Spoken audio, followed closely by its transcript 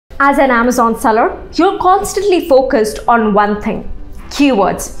As an Amazon seller, you're constantly focused on one thing: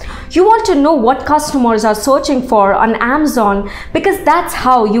 keywords. You want to know what customers are searching for on Amazon because that's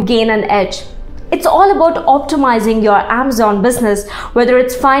how you gain an edge. It's all about optimizing your Amazon business, whether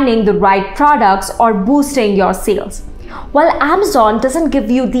it's finding the right products or boosting your sales. While Amazon doesn't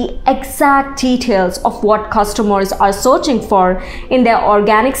give you the exact details of what customers are searching for in their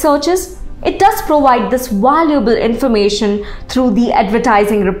organic searches, it does provide this valuable information through the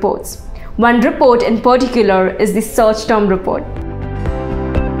advertising reports. One report in particular is the search term report.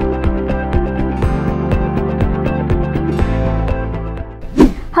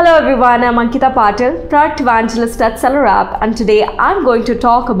 Hello everyone, I'm Ankita Patil, Product Evangelist at SellerApp, and today I'm going to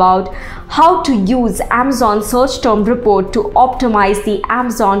talk about how to use Amazon Search Term Report to optimize the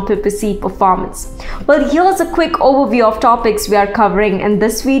Amazon PPC performance. Well, here's a quick overview of topics we are covering in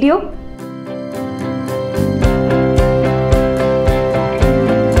this video.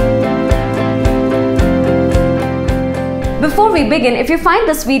 Before we begin, if you find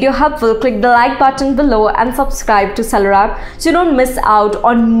this video helpful, click the like button below and subscribe to SellerApp so you don't miss out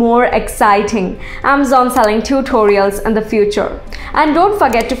on more exciting Amazon selling tutorials in the future. And don't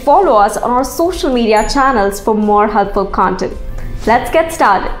forget to follow us on our social media channels for more helpful content. Let's get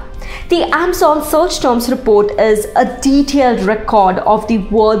started. The Amazon Search Terms Report is a detailed record of the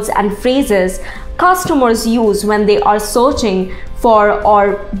words and phrases customers use when they are searching for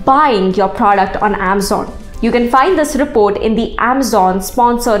or buying your product on Amazon. You can find this report in the Amazon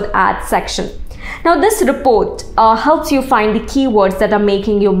Sponsored Ads section. Now, this report helps you find the keywords that are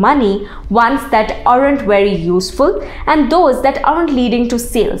making you money, ones that aren't very useful, and those that aren't leading to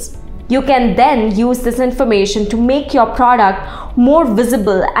sales. You can then use this information to make your product more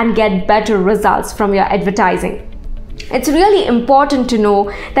visible and get better results from your advertising. It's really important to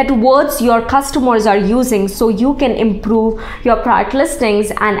know that words your customers are using so you can improve your product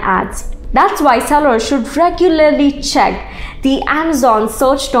listings and ads. That's why sellers should regularly check the Amazon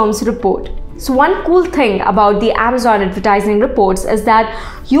Search Terms Report. So one cool thing about the Amazon advertising reports is that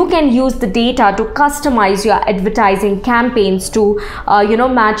you can use the data to customize your advertising campaigns to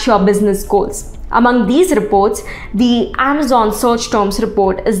match your business goals. Among these reports, the Amazon Search Terms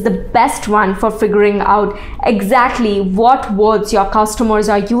Report is the best one for figuring out exactly what words your customers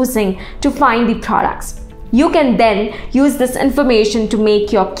are using to find the products. You can then use this information to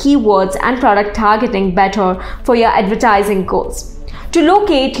make your keywords and product targeting better for your advertising goals. To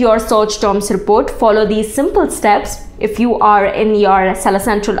locate your search terms report, follow these simple steps. If you are in your Seller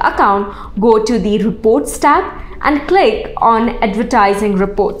Central account, go to the Reports tab and click on Advertising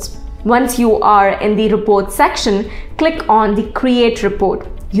Reports. Once you are in the Reports section, click on the Create Report.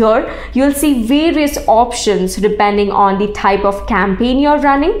 Here, you'll see various options depending on the type of campaign you're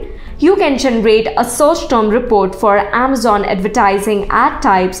running. You can generate a search term report for Amazon advertising ad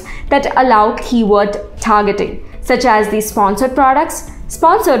types that allow keyword targeting, such as the sponsored products,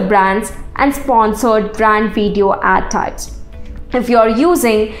 sponsored brands, and sponsored brand video ad types. If you're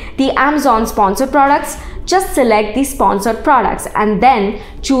using the Amazon sponsored products, just select the sponsored products and then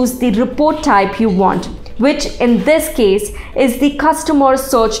choose the report type you want, which in this case is the customer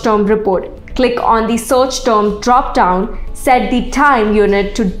search term report. Click on the search term drop-down, set the time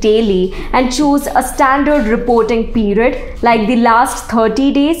unit to daily, and choose a standard reporting period like the last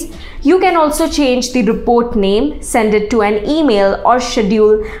 30 days. You can also change the report name, send it to an email, or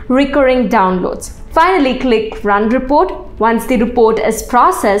schedule recurring downloads. Finally, click Run Report. Once the report is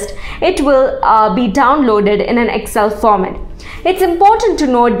processed, it will be downloaded in an Excel format. It's important to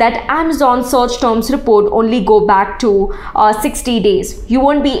note that Amazon Search Terms Report only go back to 60 days. You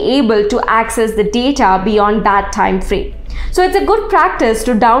won't be able to access the data beyond that time frame. So it's a good practice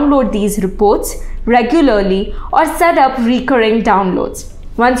to download these reports regularly or set up recurring downloads.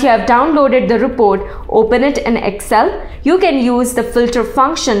 Once you have downloaded the report, open it in Excel. You can use the filter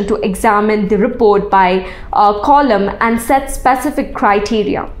function to examine the report by column and set specific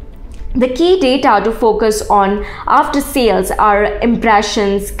criteria. The key data to focus on after sales are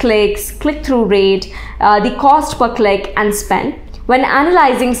impressions, clicks, click-through rate, the cost per click, and spend. When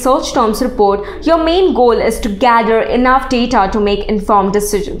analyzing search terms report, your main goal is to gather enough data to make informed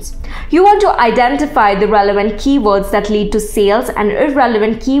decisions. You want to identify the relevant keywords that lead to sales and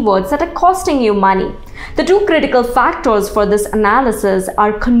irrelevant keywords that are costing you money. The two critical factors for this analysis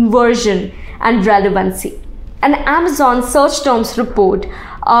are conversion and relevancy. An Amazon Search Terms Report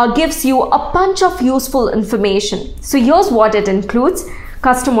gives you a bunch of useful information. So here's what it includes: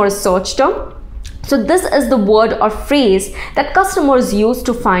 customer search term. So this is the word or phrase that customers use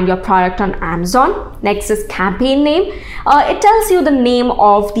to find your product on Amazon. Next is campaign name. It tells you the name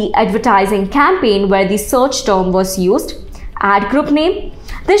of the advertising campaign where the search term was used. Ad group name.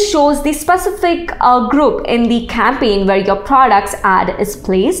 This shows the specific group in the campaign where your product's ad is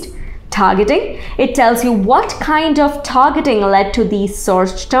placed. Targeting, it tells you what kind of targeting led to the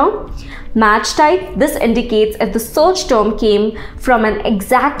search term. Match type, this indicates if the search term came from an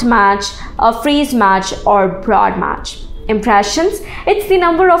exact match, a phrase match, or broad match. Impressions, it's the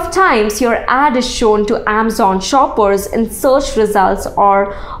number of times your ad is shown to Amazon shoppers in search results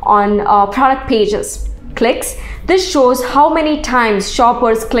or on product pages. Clicks, this shows how many times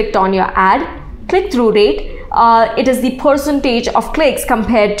shoppers clicked on your ad. Click-through rate, it is the percentage of clicks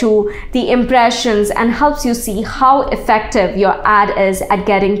compared to the impressions and helps you see how effective your ad is at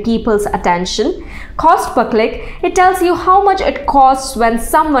getting people's attention. Cost per click, it tells you how much it costs when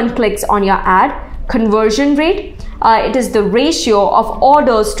someone clicks on your ad. Conversion rate, it is the ratio of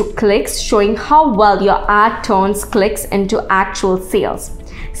orders to clicks, showing how well your ad turns clicks into actual sales.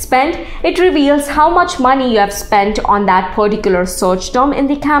 Spend, it reveals how much money you have spent on that particular search term in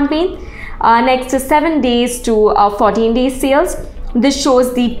the campaign. Next is 7 days to 14 days sales. This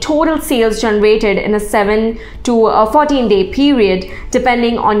shows the total sales generated in a 7 to 14 day period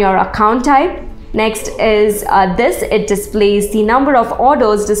depending on your account type. Next is it displays the number of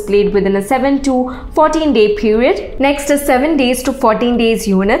orders displayed within a 7 to 14 day period. Next is 7 days to 14 days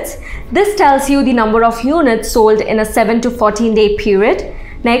units. This tells you the number of units sold in a 7 to 14 day period.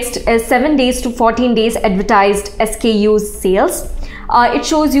 Next is 7 days to 14 days advertised SKUs sales. It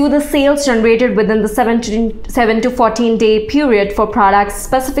shows you the sales generated within the 7 to 14 day period for products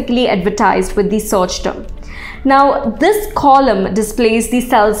specifically advertised with the search term. Now, this column displays the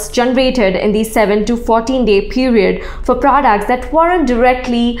sales generated in the 7 to 14 day period for products that weren't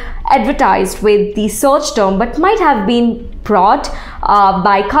directly advertised with the search term but might have been brought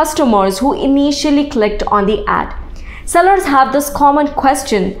by customers who initially clicked on the ad. Sellers have this common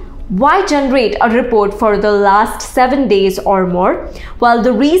question: why generate a report for the last 7 days or more? Well,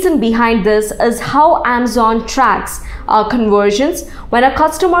 the reason behind this is how Amazon tracks conversions. When a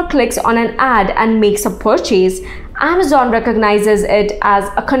customer clicks on an ad and makes a purchase, Amazon recognizes it as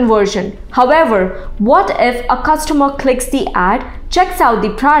a conversion. However, what if a customer clicks the ad, checks out the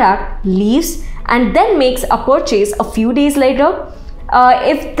product, leaves, and then makes a purchase a few days later?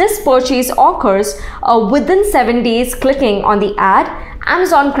 If this purchase occurs within 7 days clicking on the ad,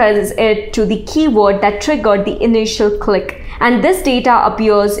 Amazon credits it to the keyword that triggered the initial click, and this data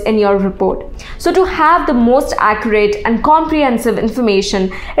appears in your report. So to have the most accurate and comprehensive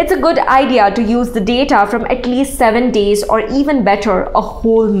information, it's a good idea to use the data from at least 7 days or even better, a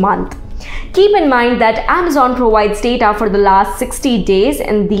whole month. Keep in mind that Amazon provides data for the last 60 days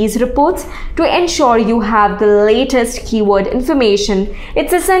in these reports. To ensure you have the latest keyword information,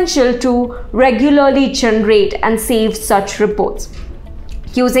 it's essential to regularly generate and save such reports.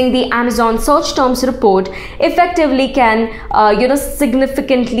 Using the Amazon search terms report effectively can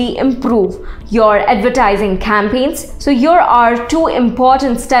significantly improve your advertising campaigns. So here are 2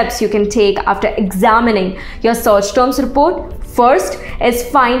 important steps you can take after examining your search terms report. First is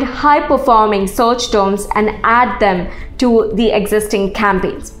find high-performing search terms and add them to the existing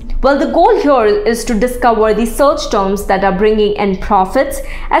campaigns. Well, the goal here is to discover the search terms that are bringing in profits,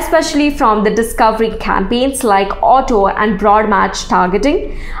 especially from the discovery campaigns like auto and broad match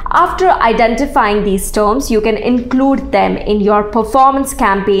targeting. After identifying these terms, you can include them in your performance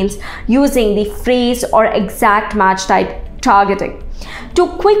campaigns using the phrase or exact match type targeting. To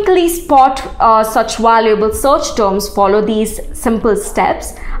quickly spot such valuable search terms, follow these simple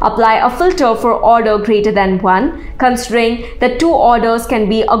steps. Apply a filter for order greater than 1, considering that 2 orders can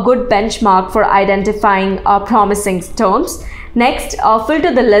be a good benchmark for identifying promising terms. Next,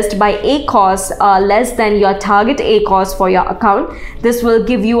 filter the list by ACoS less than your target ACoS for your account. This will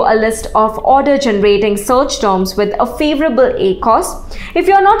give you a list of order generating search terms with a favorable ACoS. If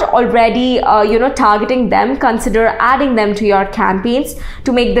you're not already targeting them, consider adding them to your campaigns.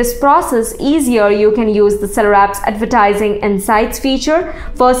 To make this process easier, you can use the SellerApp's advertising insights feature.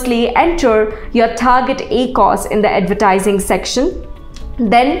 Firstly, enter your target ACoS in the advertising section.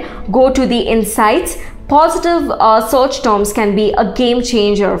 Then go to the insights. Positive search terms can be a game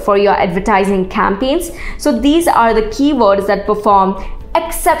changer for your advertising campaigns. So these are the keywords that perform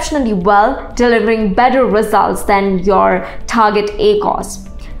exceptionally well, delivering better results than your target ACoS.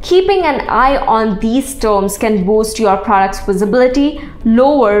 Keeping an eye on these terms can boost your product's visibility,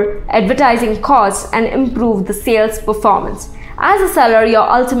 lower advertising costs, and improve the sales performance. As a seller, your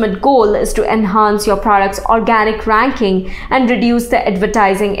ultimate goal is to enhance your product's organic ranking and reduce the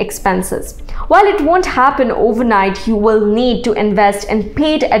advertising expenses. While it won't happen overnight, you will need to invest in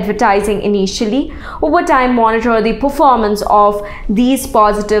paid advertising initially. Over time, monitor the performance of these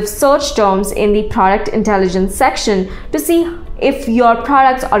positive search terms in the product intelligence section to see if your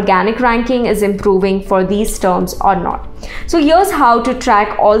product's organic ranking is improving for these terms or not. So here's how to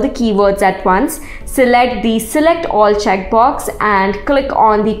track all the keywords at once. Select the Select All checkbox and click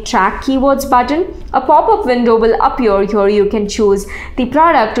on the Track Keywords button. A pop-up window will appear. Here you can choose the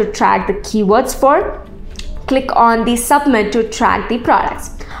product to track the keywords for. Click on the Submit to track the products.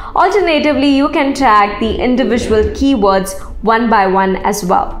 Alternatively, you can track the individual keywords one by one as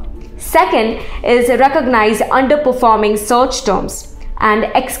well. Second is recognize underperforming search terms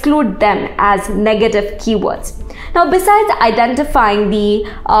and exclude them as negative keywords. Now, besides identifying the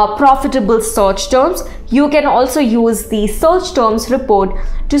profitable search terms, you can also use the search terms report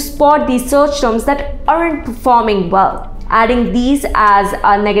to spot the search terms that aren't performing well. Adding these as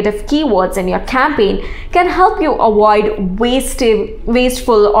negative keywords in your campaign can help you avoid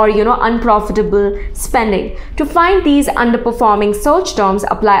wasteful or unprofitable spending. To find these underperforming search terms,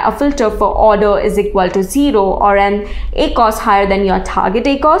 apply a filter for order is equal to 0 or an ACoS higher than your target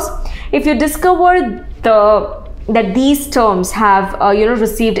ACoS. If you discover that these terms have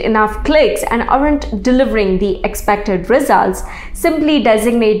received enough clicks and aren't delivering the expected results, simply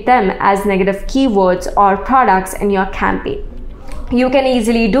designate them as negative keywords or products in your campaign. You can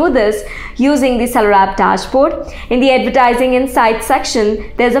easily do this using the SellerApp dashboard. In the Advertising Insights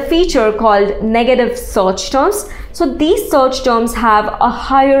section, there's a feature called Negative Search Terms. So these search terms have a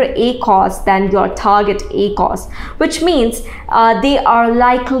higher ACoS than your target ACoS, which means they are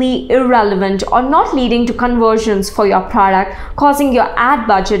likely irrelevant or not leading to conversions for your product, causing your ad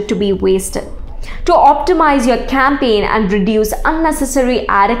budget to be wasted. To optimize your campaign and reduce unnecessary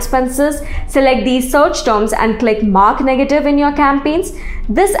ad expenses, select these search terms and click Mark Negative in your campaigns.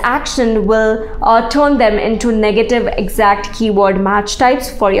 This action will turn them into negative exact keyword match types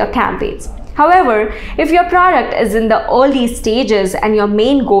for your campaigns. However, if your product is in the early stages and your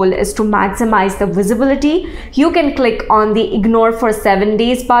main goal is to maximize the visibility, you can click on the Ignore for 7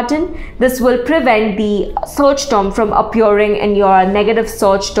 days button. This will prevent the search term from appearing in your negative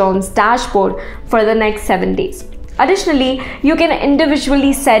search terms dashboard for the next 7 days. Additionally, you can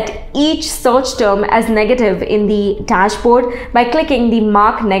individually set each search term as negative in the dashboard by clicking the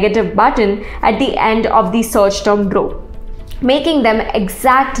Mark Negative button at the end of the search term row, making them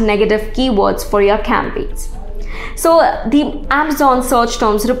exact negative keywords for your campaigns. So the Amazon Search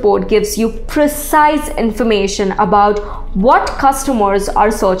Terms Report gives you precise information about what customers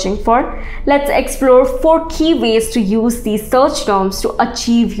are searching for. Let's explore 4 key ways to use these search terms to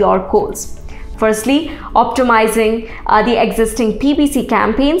achieve your goals. Firstly, optimizing the existing PPC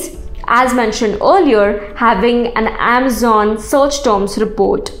campaigns. As mentioned earlier, having an Amazon Search Terms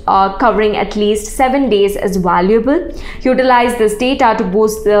Report covering at least 7 days is valuable. Utilize this data to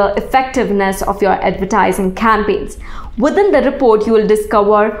boost the effectiveness of your advertising campaigns. Within the report, you will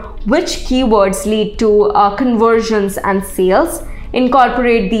discover which keywords lead to conversions and sales.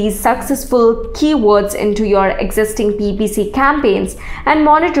 Incorporate these successful keywords into your existing PPC campaigns and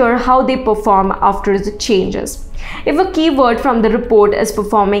monitor how they perform after the changes. If a keyword from the report is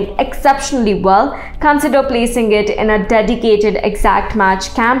performing exceptionally well, consider placing it in a dedicated exact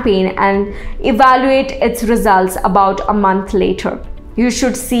match campaign and evaluate its results about a month later. You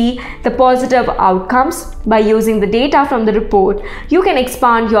should see the positive outcomes. By using the data from the report, you can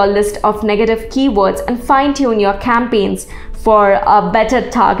expand your list of negative keywords and fine-tune your campaigns for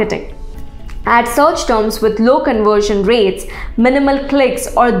better targeting. Add search terms with low conversion rates, minimal clicks,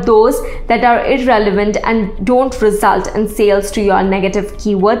 or those that are irrelevant and don't result in sales to your negative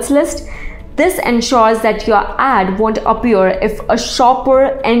keywords list. This ensures that your ad won't appear if a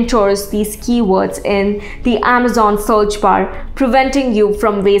shopper enters these keywords in the Amazon search bar, preventing you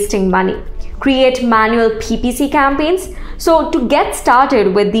from wasting money. Create manual PPC campaigns. So to get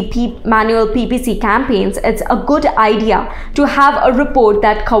started with the manual PPC campaigns, it's a good idea to have a report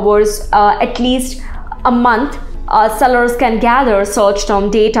that covers at least a month. Sellers can gather search term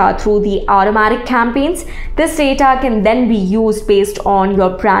data through the automatic campaigns. This data can then be used based on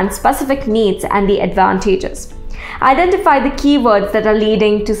your brand specific needs and the advantages. Identify the keywords that are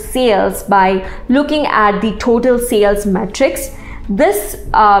leading to sales by looking at the total sales metrics.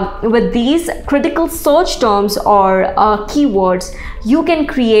 With these critical search terms or keywords, you can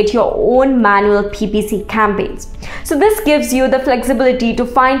create your own manual PPC campaigns. So this gives you the flexibility to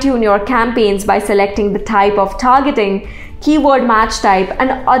fine-tune your campaigns by selecting the type of targeting, keyword match type,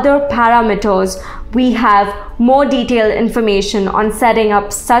 and other parameters. We have more detailed information on setting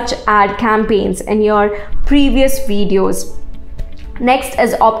up such ad campaigns in your previous videos. Next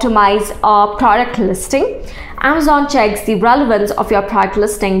is optimize product listing. Amazon checks the relevance of your product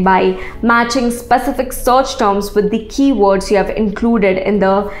listing by matching specific search terms with the keywords you have included in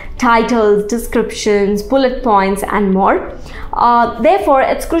the titles, descriptions, bullet points, and more. Therefore,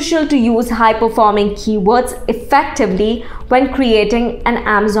 it's crucial to use high-performing keywords effectively when creating an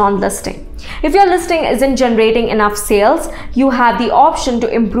Amazon listing. If your listing isn't generating enough sales, you have the option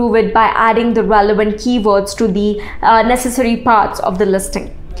to improve it by adding the relevant keywords to the necessary parts of the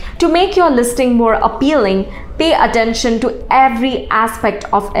listing. To make your listing more appealing, pay attention to every aspect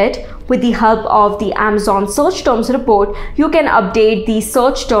of it. With the help of the Amazon Search Terms Report, you can update the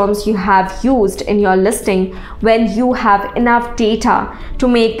search terms you have used in your listing when you have enough data to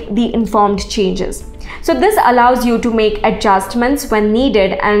make the informed changes. So this allows you to make adjustments when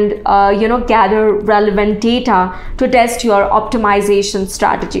needed and gather relevant data to test your optimization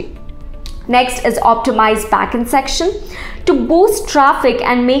strategy. Next is optimize backend section. To boost traffic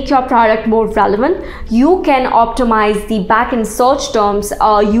and make your product more relevant, you can optimize the backend search terms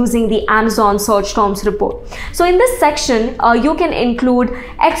using the Amazon Search Terms Report. So in this section, you can include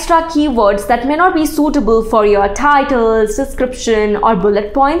extra keywords that may not be suitable for your titles, description, or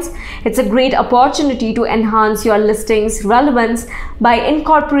bullet points. It's a great opportunity to enhance your listing's relevance by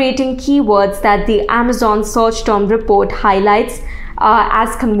incorporating keywords that the Amazon Search Term Report highlights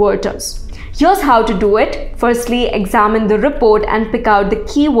as converters. Here's how to do it. Firstly, examine the report and pick out the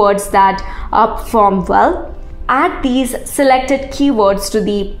keywords that perform well. Add these selected keywords to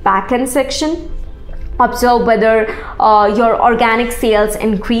the backend section. Observe whether your organic sales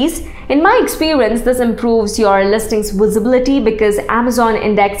increase. In my experience, this improves your listing's visibility because Amazon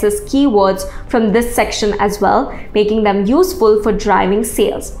indexes keywords from this section as well, making them useful for driving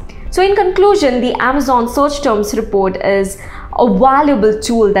sales. So in conclusion, the Amazon Search Terms Report is a valuable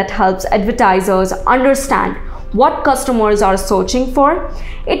tool that helps advertisers understand what customers are searching for.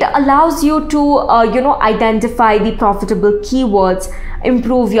 It allows you to identify the profitable keywords,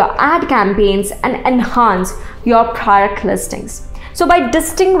 improve your ad campaigns, and enhance your product listings. So by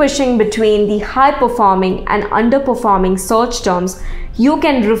distinguishing between the high-performing and underperforming search terms, you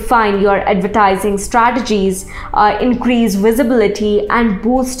can refine your advertising strategies, increase visibility, and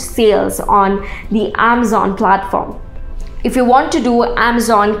boost sales on the Amazon platform. If you want to do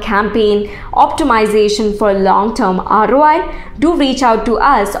Amazon campaign optimization for long-term ROI, do reach out to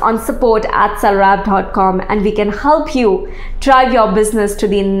us on support@sellerapp.com and we can help you drive your business to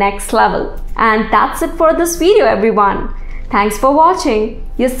the next level. And that's it for this video, everyone. Thanks for watching.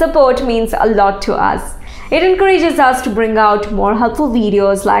 Your support means a lot to us. It encourages us to bring out more helpful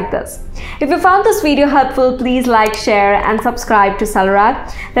videos like this. If you found this video helpful, please like, share, and subscribe to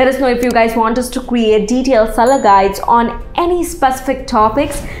SellerApp. Let us know if you guys want us to create detailed seller guides on any specific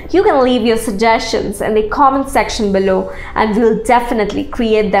topics. You can leave your suggestions in the comment section below and we'll definitely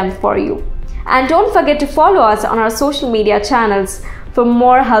create them for you. And don't forget to follow us on our social media channels for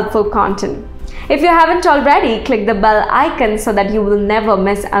more helpful content. If you haven't already, click the bell icon so that you will never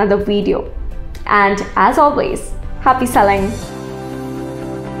miss another video. And as always, happy selling!